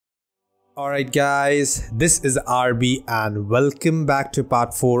Alright guys, this is RB and welcome back to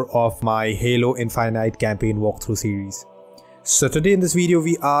part 4 of my Halo Infinite campaign walkthrough series. So today in this video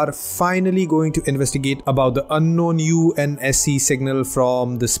we are finally going to investigate about the unknown UNSC signal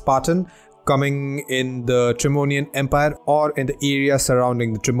from the Spartan coming in the Tremonian Empire or in the area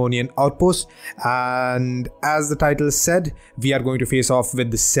surrounding the Tremonian outpost, and as the title said, we are going to face off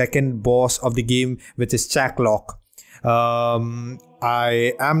with the second boss of the game, which is CHAK LOK.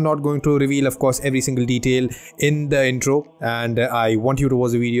 I am not going to reveal, of course, every single detail in the intro, and I want you to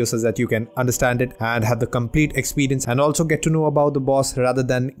watch the video so that you can understand it and have the complete experience and also get to know about the boss rather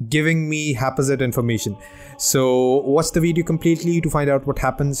than giving me haphazard information. So watch the video completely to find out what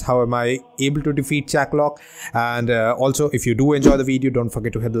happens, how am I able to defeat CHAK LOK, and also if you do enjoy the video, don't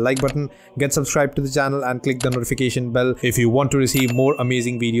forget to hit the like button, get subscribed to the channel and click the notification bell if you want to receive more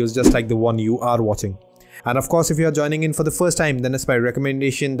amazing videos just like the one you are watching. And of course, if you are joining in for the first time, then it's my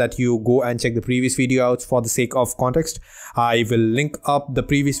recommendation that you go and check the previous video out for the sake of context. I will link up the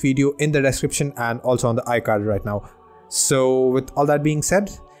previous video in the description and also on the iCard right now. So with all that being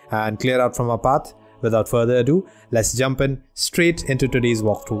said and clear out from our path, without further ado, let's jump in straight into today's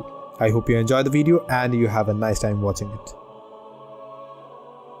walkthrough. I hope you enjoy the video and you have a nice time watching it.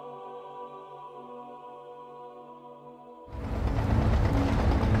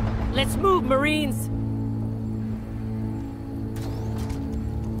 Let's move, Marines!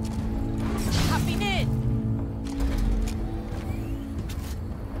 Hopping in!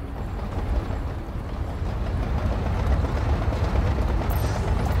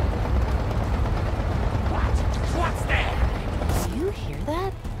 What's that? Do you hear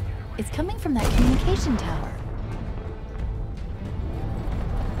that? It's coming from that communication tower.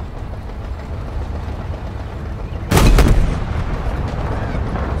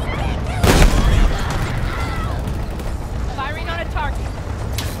 Firing on a target.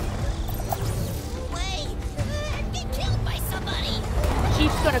 Wait! Get killed by somebody!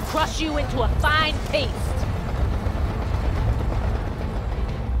 Chief's gonna crush you into a fine paste.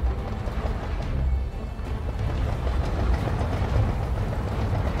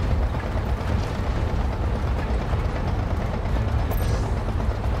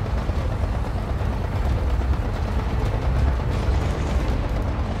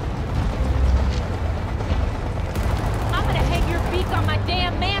 I'm gonna hang your beak on my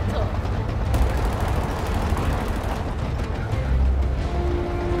damn mantle.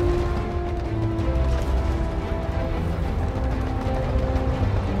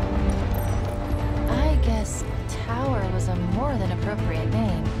 I guess tower was a more than appropriate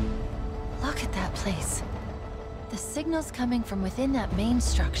name. Look at that place. The signal's coming from within that main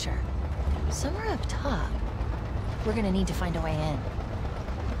structure. Somewhere up top. We're gonna need to find a way in.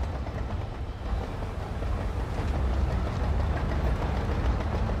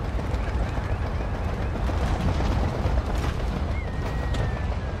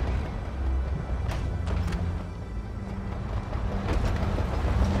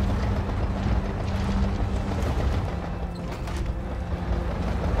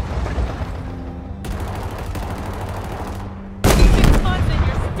 Six months and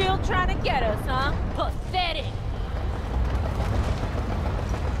you're still trying to get us, huh? Pathetic.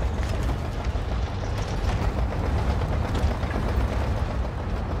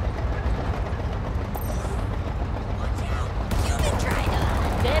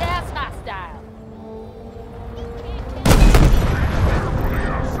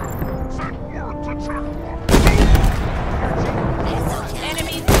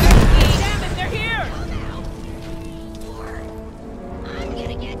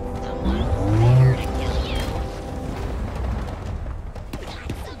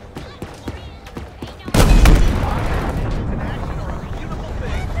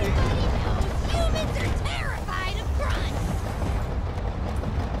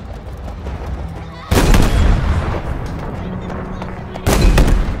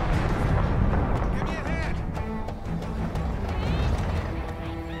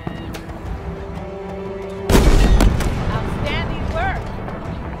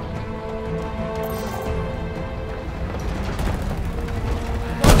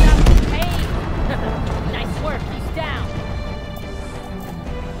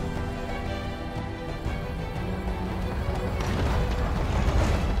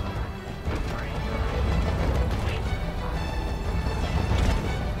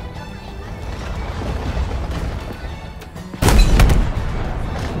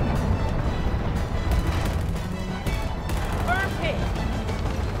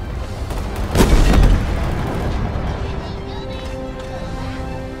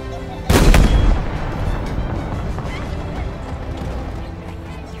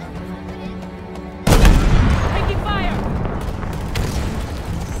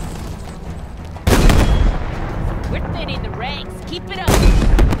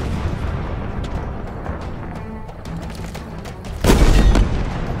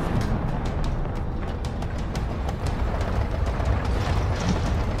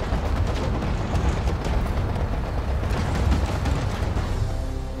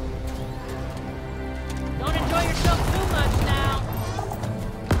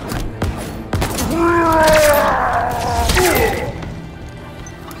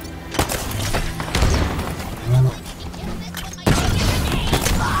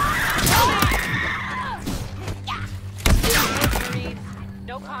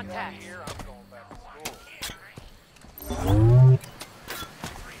 contact.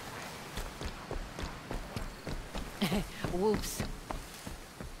 Whoops.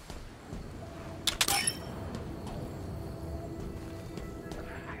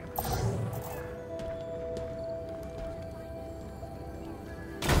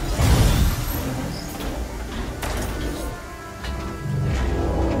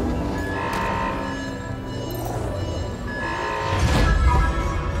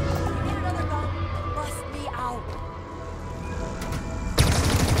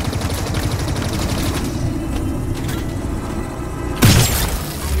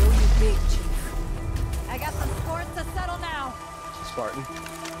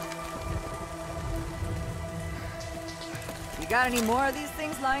 Got any more of these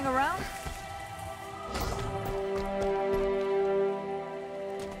things lying around?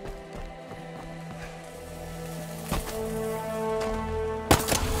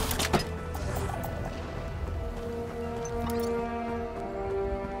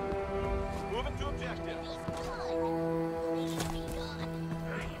 Moving to objective.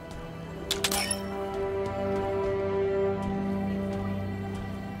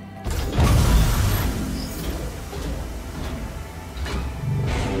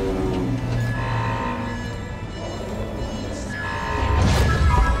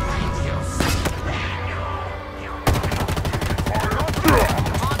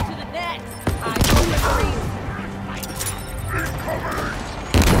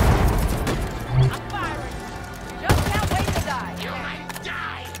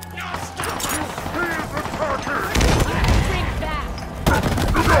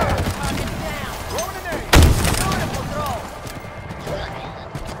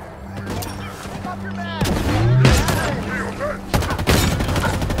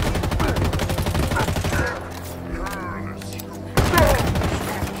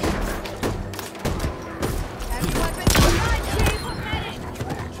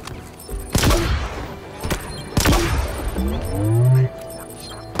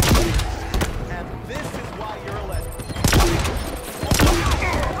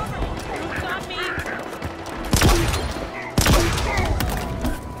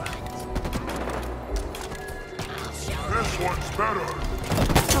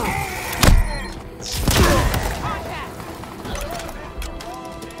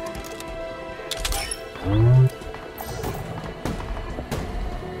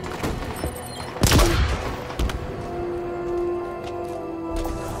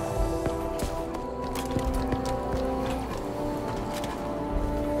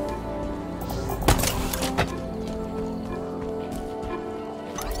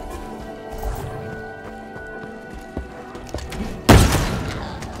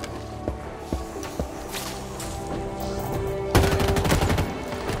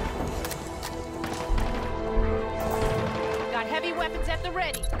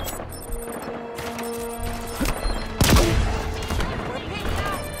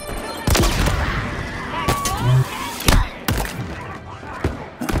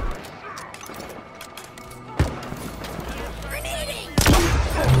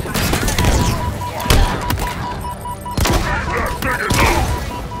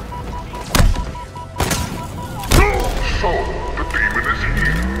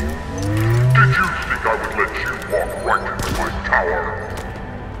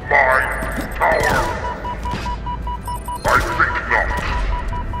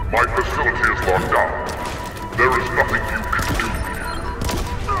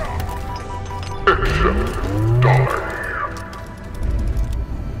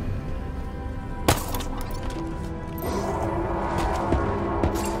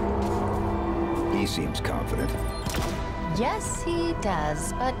 Seems confident. Yes, he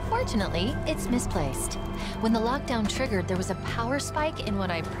does, but fortunately, it's misplaced. When the lockdown triggered, there was a power spike in what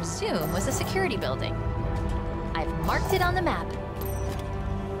I presume was a security building. I've marked it on the map.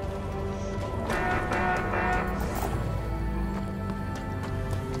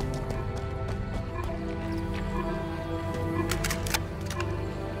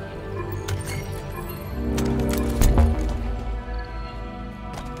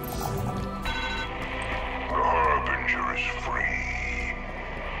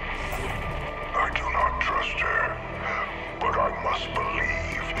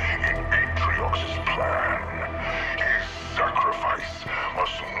 Sacrifice.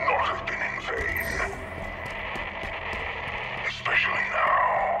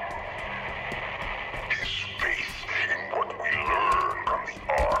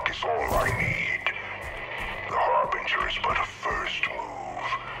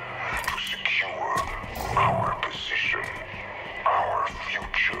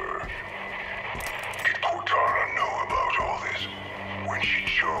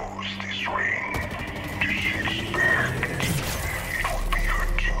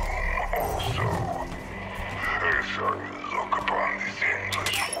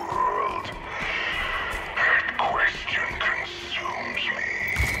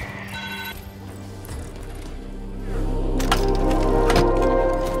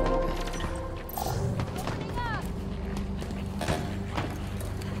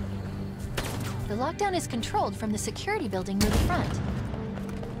 The lockdown is controlled from the security building near the front.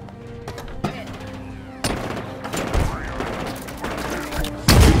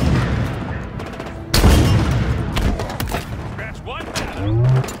 That's one down.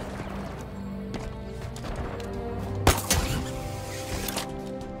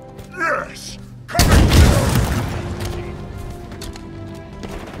 Yes!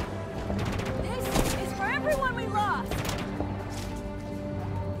 This is for everyone we lost!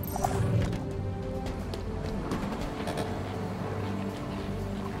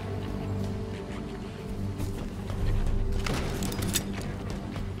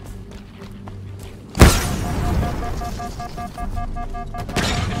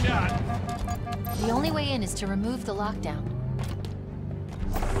 The shot. The only way in is to remove the lockdown.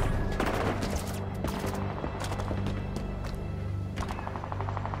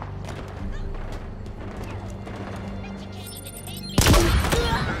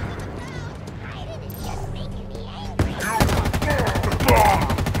 I didn't just make me angry.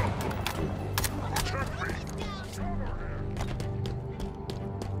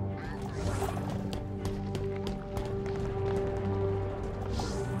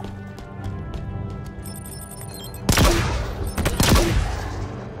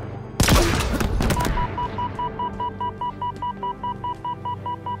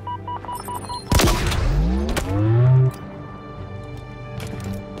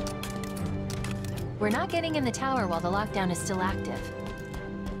 We're not getting in the tower while the lockdown is still active.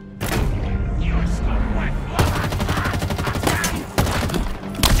 Your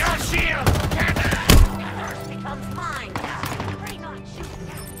shield! Yours becomes mine. Bring on, shoot.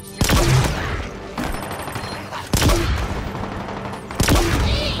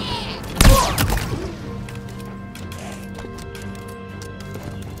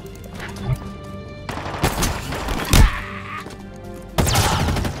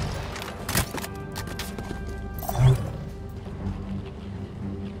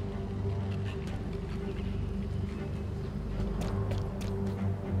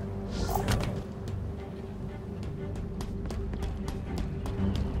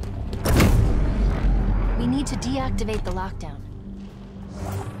 We need to deactivate the lockdown.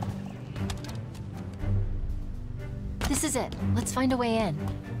 This is it. Let's find a way in.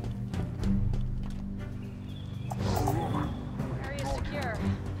 Area secure,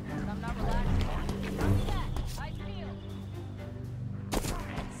 but I'm not relaxing. Copy that. I feel.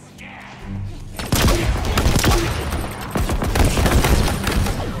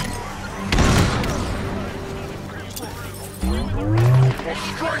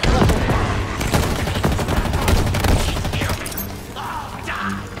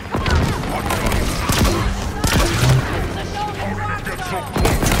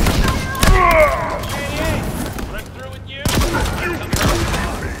 Run through with you.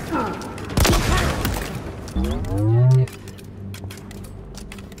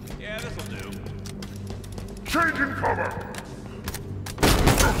 Yeah, this'll do. Changing cover!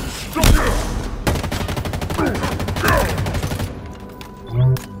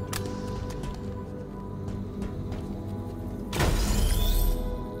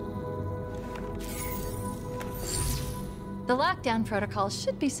 The lockdown protocol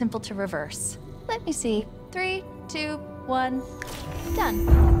should be simple to reverse. Let me see. 3, 2, 1. Done.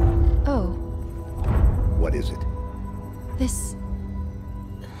 Oh, What is it?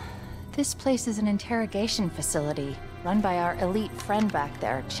 this place is an interrogation facility run by our elite friend back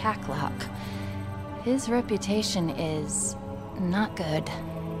there, CHAK. His reputation is not good.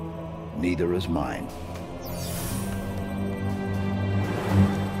 Neither is mine.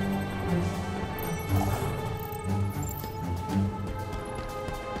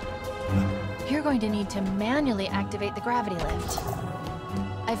 You're going to need to manually activate the gravity lift.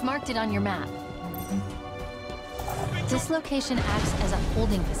 I've marked it on your map. This location acts as a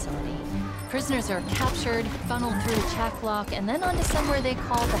holding facility. Prisoners are captured, funneled through the CHAK lock, and then onto somewhere they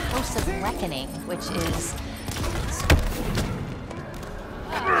call the House of Reckoning, which is...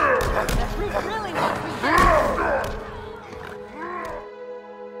 That's really what we did!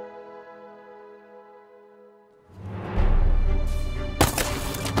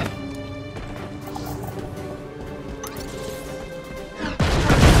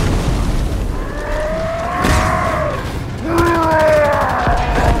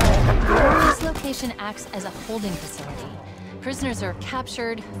 Acts as a holding facility. Prisoners are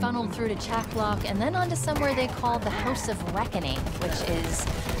captured, funneled through to CHAK lock, and then onto somewhere they call the House of Reckoning, which is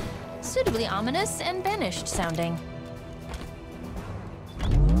suitably ominous and banished sounding. Get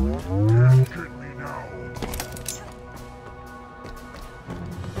me now.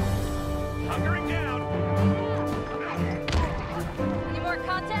 Hunkering down. Any more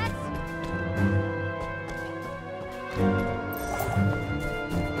contacts?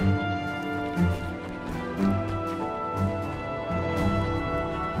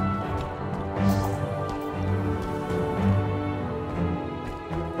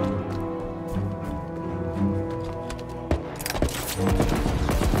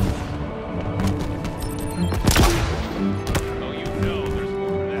 Oh, you know there's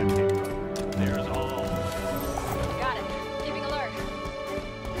more to that kick. There's all. Got it. Keeping alert.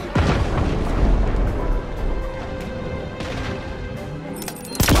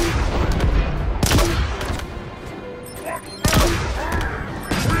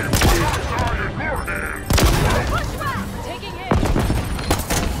 Push back! Taking hit.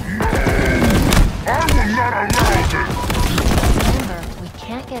 I will not allow this! Remember, we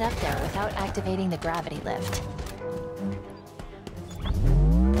can't get up there without activating the gravity lift.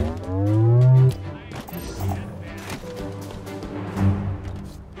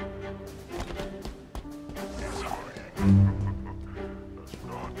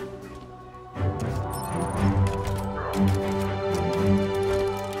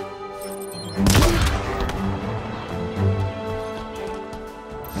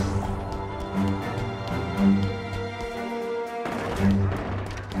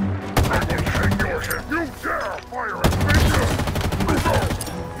 You dare fire at me!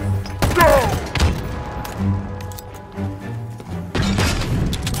 Go!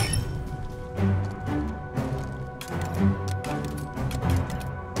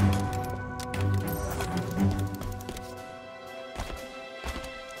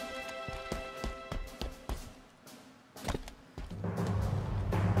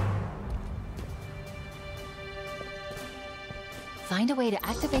 Find a way to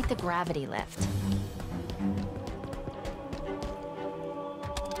activate the gravity lift.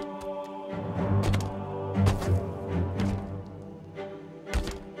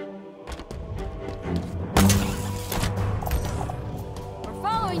 We're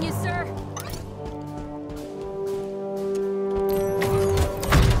following you, sir.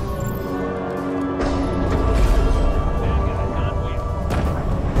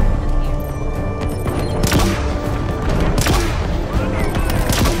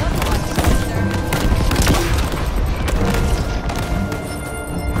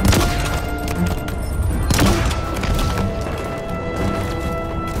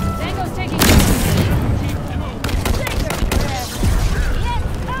 Tango's taking Yes,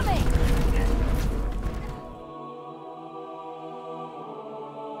 coming!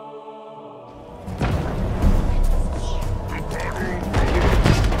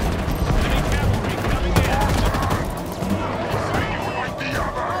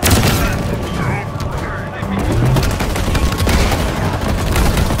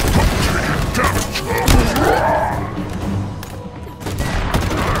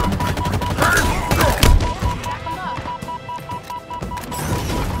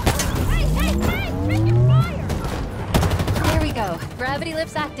 Hey, hey, hey! Taking fire! There we go. Gravity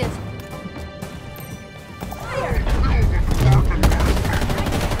lift's active.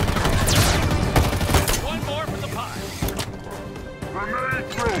 One more for the pile. Grenade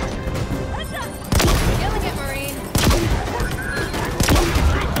through! Killing it, Marine.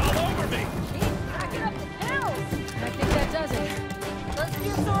 Streets all over me. Keep racking up the kills! I think that does it. Let's see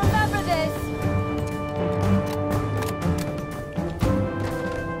if you'll remember this.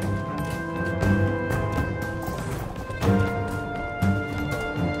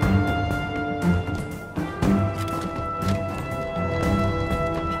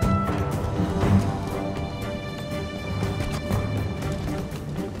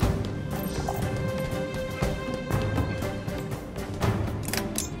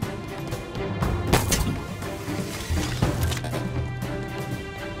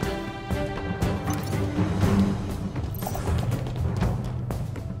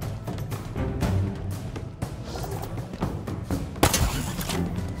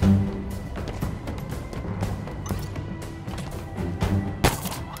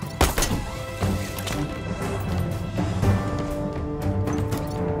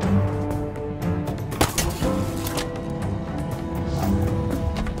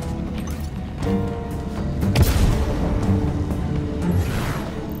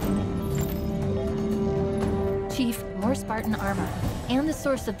 Chief, more Spartan armor, and the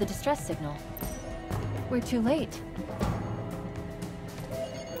source of the distress signal. We're too late.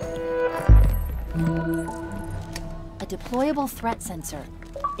 A deployable threat sensor.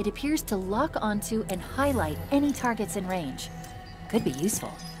 It appears to lock onto and highlight any targets in range. Could be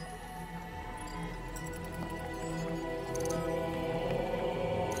useful.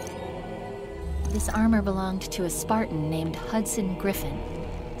 This armor belonged to a Spartan named Hudson Griffin.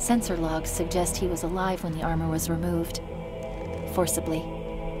 Sensor logs suggest he was alive when the armor was removed. Forcibly.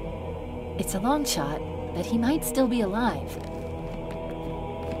 It's a long shot, but he might still be alive.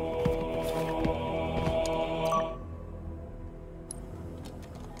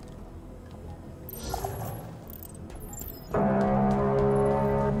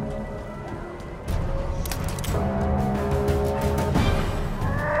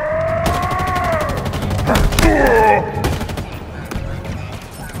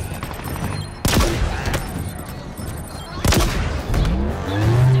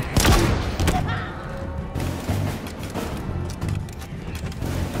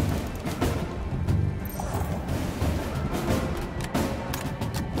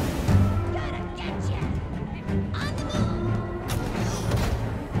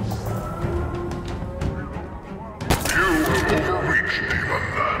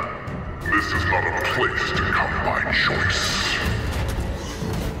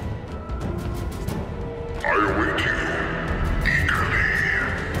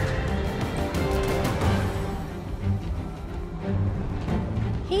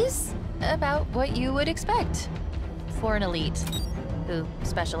 About what you would expect for an elite who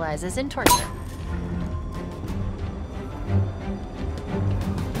specializes in torture.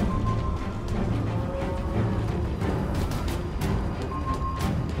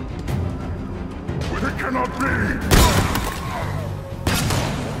 It cannot be!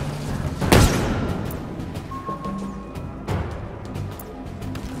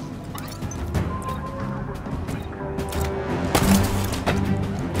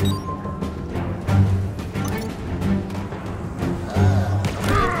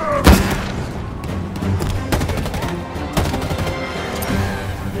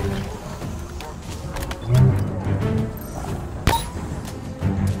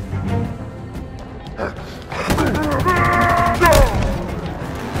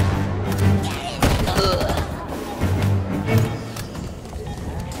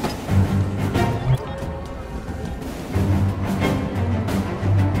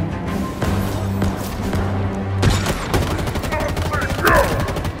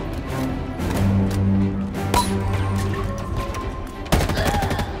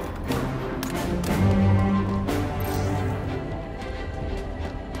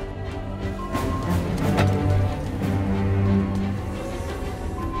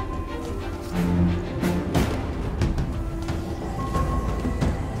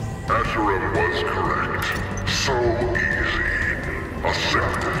 Was correct. So easy. A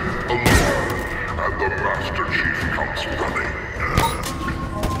second, alone, and the Master Chief comes running.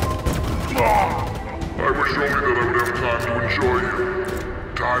 I wish only that I would have time to enjoy you.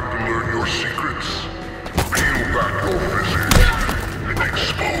 Time to learn your secrets. Peel back your visage and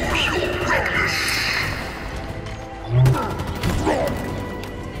expose your weakness.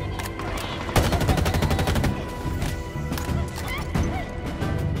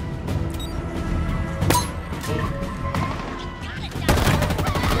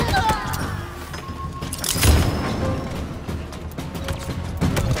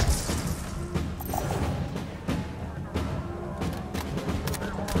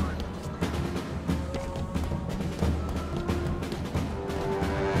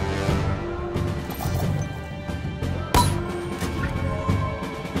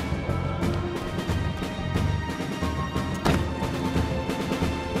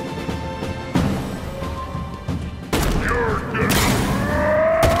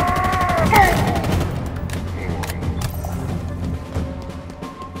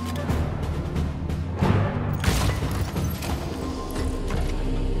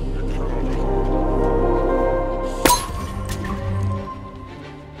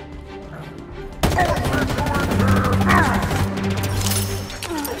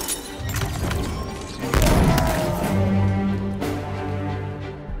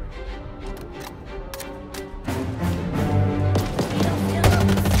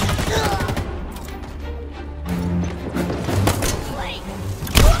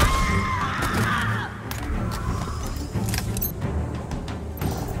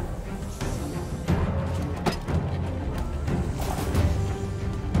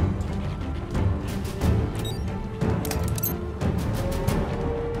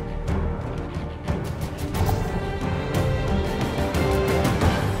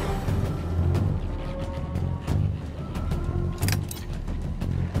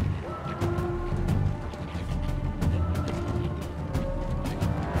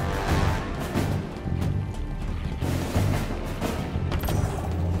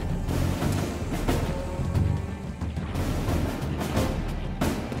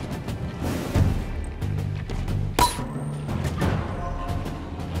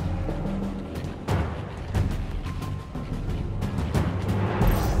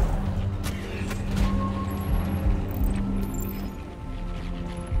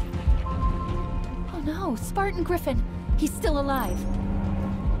 Spartan Griffin. He's still alive.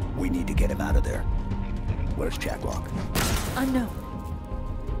 We need to get him out of there. Where's CHAK? Unknown.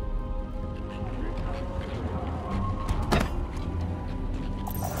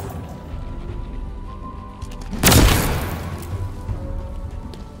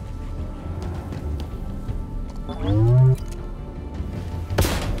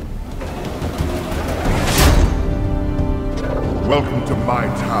 Welcome to my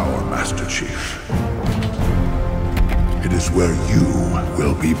tower, Master Chief. It is where you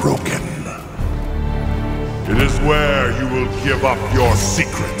will be broken. It is where you will give up your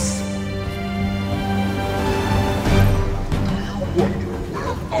secrets. Do you wonder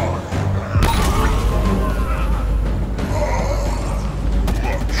where I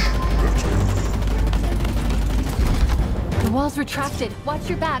am? Much better. The wall's retracted. Watch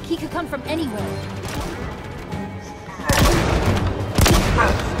your back. He could come from anywhere.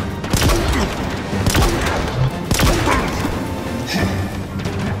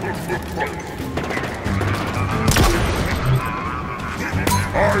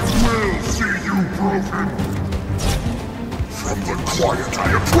 I will see you broken. From the quiet I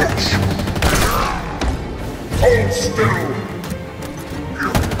approach. Hold still.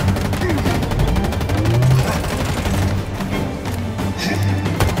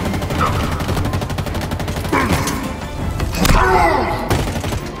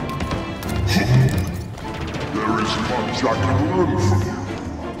 There is much I can learn from you.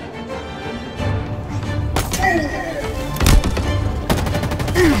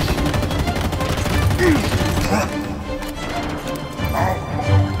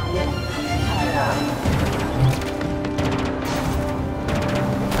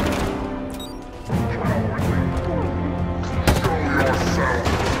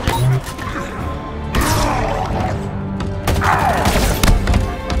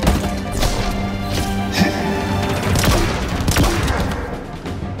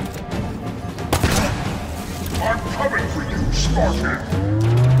 I'm coming for you, Spartan!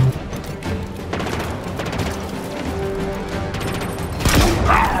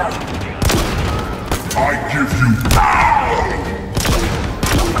 I give you power!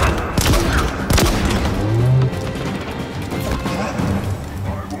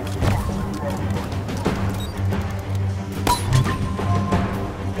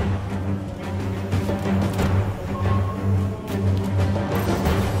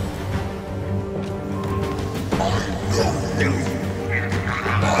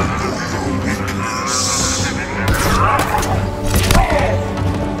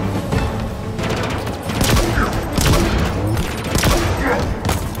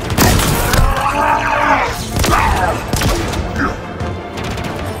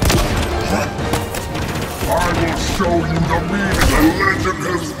 Show you the meaning the legend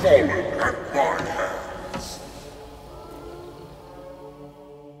has fallen at my hands.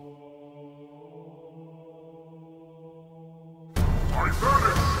 I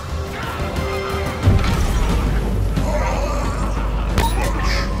vanish. Much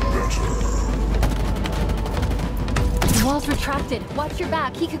better. The wall's retracted. Watch your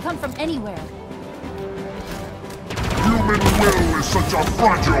back. He could come from anywhere. Human will is such a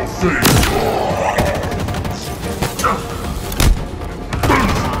fragile thing.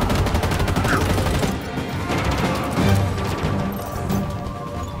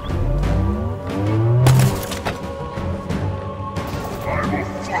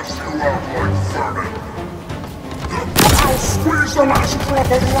 I'll squeeze the last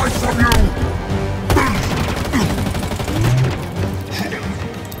drop of life from you!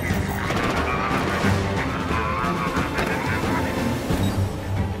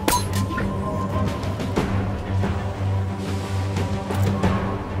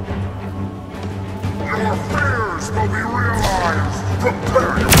 Your fears will be realized!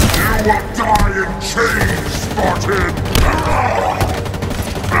 Prepare you! You will die in chains, Spartan!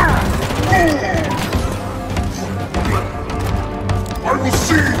 I will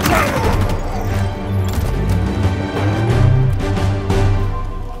see better!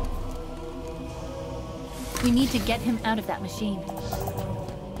 We need to get him out of that machine.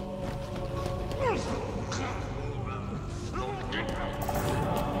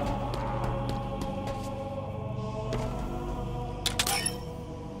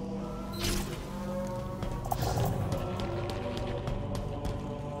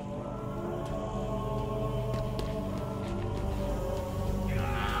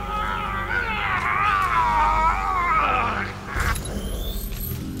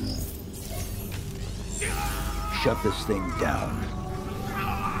 Shut this thing down.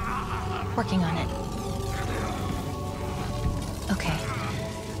 Working on it. Okay.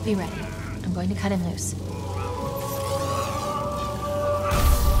 Be ready. I'm going to cut him loose.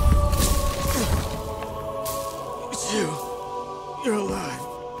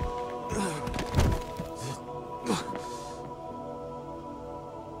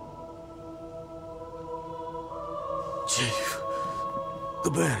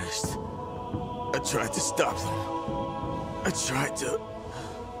 Banished. I tried to stop them. I tried to...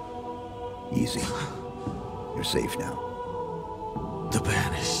 Easy. You're safe now. The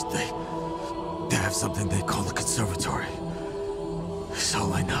Banished, they have something they call the conservatory. That's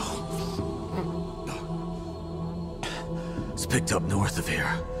all I know. It's picked up north of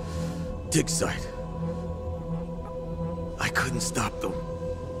here. Dig site. I couldn't stop them.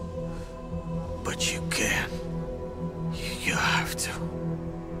 But you can. You have to.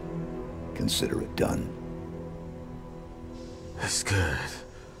 Consider it done. That's good.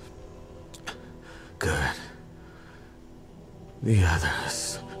 Good. The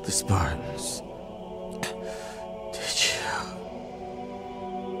others, the Spartans. Did you?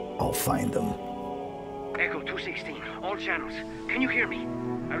 I'll find them. Echo 216, all channels. Can you hear me?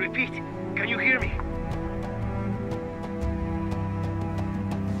 I repeat, can you hear me?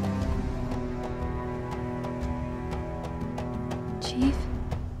 Chief?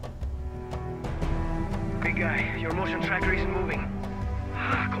 Big guy, your motion tracker isn't moving.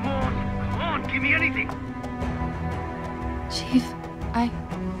 Come on, give me anything. Chief,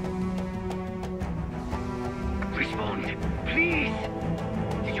 Respond, please.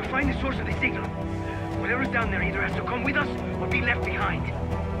 Did you find the source of the signal? Whatever's down there either has to come with us or be left behind.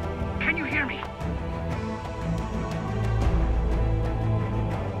 Can you hear me?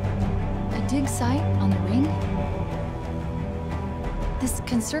 A dig site on the ring? This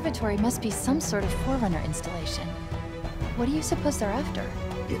conservatory must be some sort of Forerunner installation. What do you suppose they're after?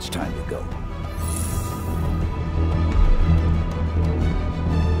 It's time to go.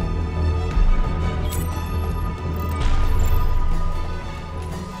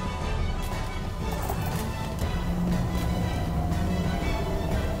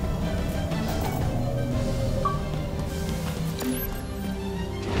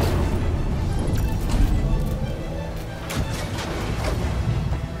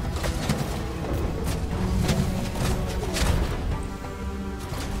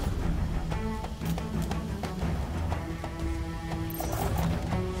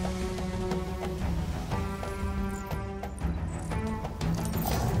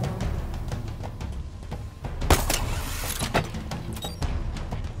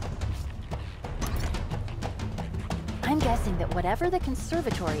 I'm guessing that whatever the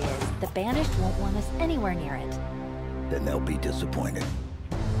conservatory is, the Banished won't want us anywhere near it. Then they'll be disappointed.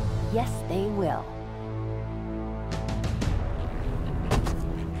 Yes, they will.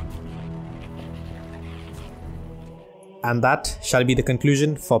 And that shall be the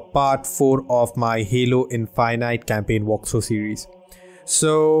conclusion for part 4 of my Halo Infinite campaign walkthrough series.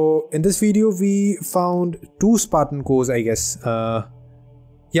 So in this video we found 2 Spartan cores, I guess.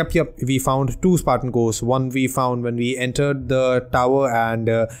 Yep, we found 2 Spartan cores. One we found when we entered the tower,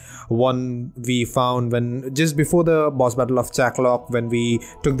 and one we found when just before the boss battle of CHAK when we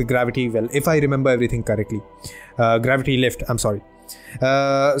took the gravity well, if I remember everything correctly. Gravity lift, I'm sorry.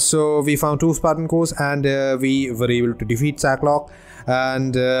 So we found 2 Spartan cores, and we were able to defeat CHAK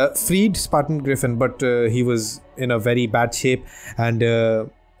and freed Spartan Griffin, but he was in a very bad shape, and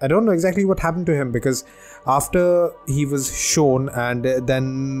I don't know exactly what happened to him, because after he was shown and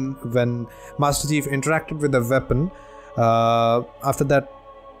then when Master Chief interacted with the weapon, after that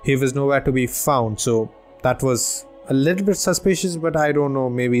he was nowhere to be found. So that was a little bit suspicious, but I don't know,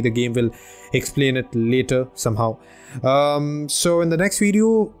 maybe the game will explain it later somehow. So in the next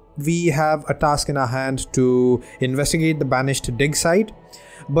video we have a task in our hand to investigate the Banished dig site,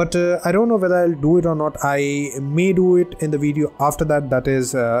 but I don't know whether I'll do it or not. I may do it in the video after that, that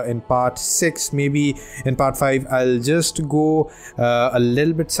is in part 6. Maybe in part 5 I'll just go a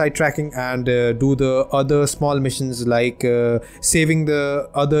little bit sidetracking and do the other small missions, like saving the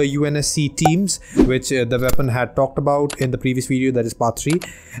other UNSC teams, which the weapon had talked about in the previous video, that is part 3,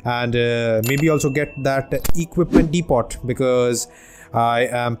 and maybe also get that equipment depot, because I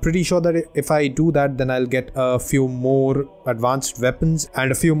am pretty sure that if I do that, then I'll get a few more advanced weapons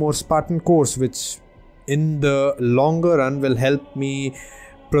and a few more Spartan cores, which in the longer run will help me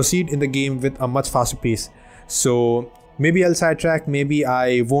proceed in the game with a much faster pace. So maybe I'll sidetrack, maybe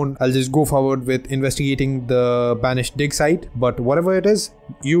I won't. I'll just go forward with investigating the Banished dig site, but whatever it is,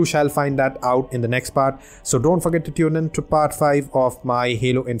 you shall find that out in the next part. So don't forget to tune in to part 5 of my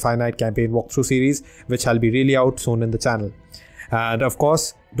Halo Infinite campaign walkthrough series, which shall be really out soon in the channel. And of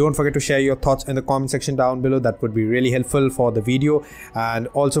course, don't forget to share your thoughts in the comment section down below. That would be really helpful for the video and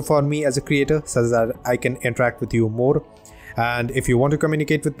also for me as a creator, so that I can interact with you more. And if you want to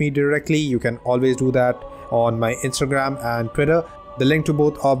communicate with me directly, you can always do that on my Instagram and Twitter. The link to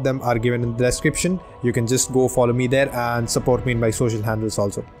both of them are given in the description. You can just go follow me there and support me in my social handles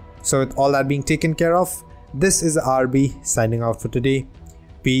also. So with all that being taken care of, this is RB signing out for today.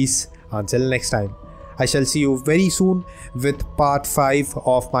 Peace until next time. I shall see you very soon with part 5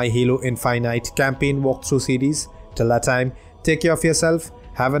 of my Halo Infinite campaign walkthrough series. Till that time, take care of yourself,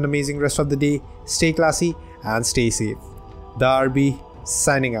 have an amazing rest of the day, stay classy and stay safe. The RB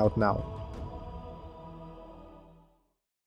signing out now.